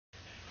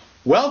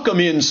Welcome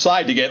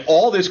inside to get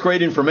all this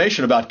great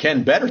information about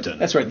Ken Betterton.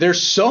 That's right.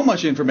 There's so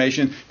much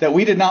information that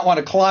we did not want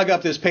to clog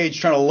up this page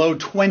trying to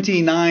load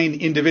 29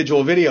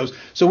 individual videos.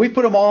 So we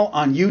put them all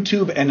on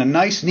YouTube and a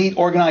nice, neat,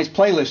 organized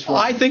playlist for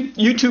them. I think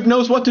YouTube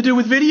knows what to do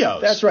with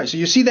videos. That's right. So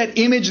you see that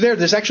image there?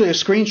 There's actually a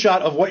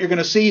screenshot of what you're going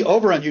to see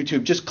over on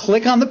YouTube. Just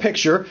click on the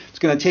picture. It's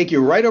going to take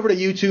you right over to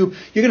YouTube.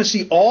 You're going to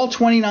see all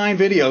 29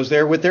 videos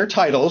there with their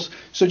titles.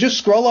 So just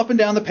scroll up and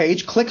down the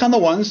page, click on the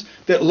ones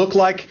that look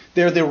like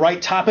they're the right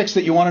topics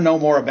that you want to know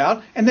more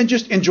about, and then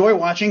just enjoy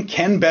watching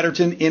Ken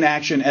Betterton in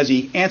action as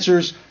he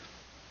answers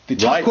the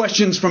tough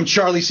questions from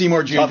Charlie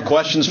Seymour Jr. Tough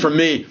questions from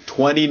me.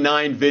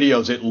 29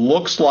 videos. It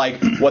looks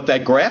like what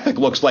that graphic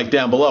looks like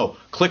down below.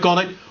 Click on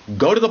it,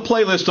 go to the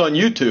playlist on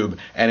YouTube,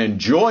 and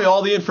enjoy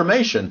all the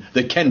information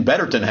that Ken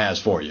Betterton has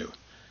for you.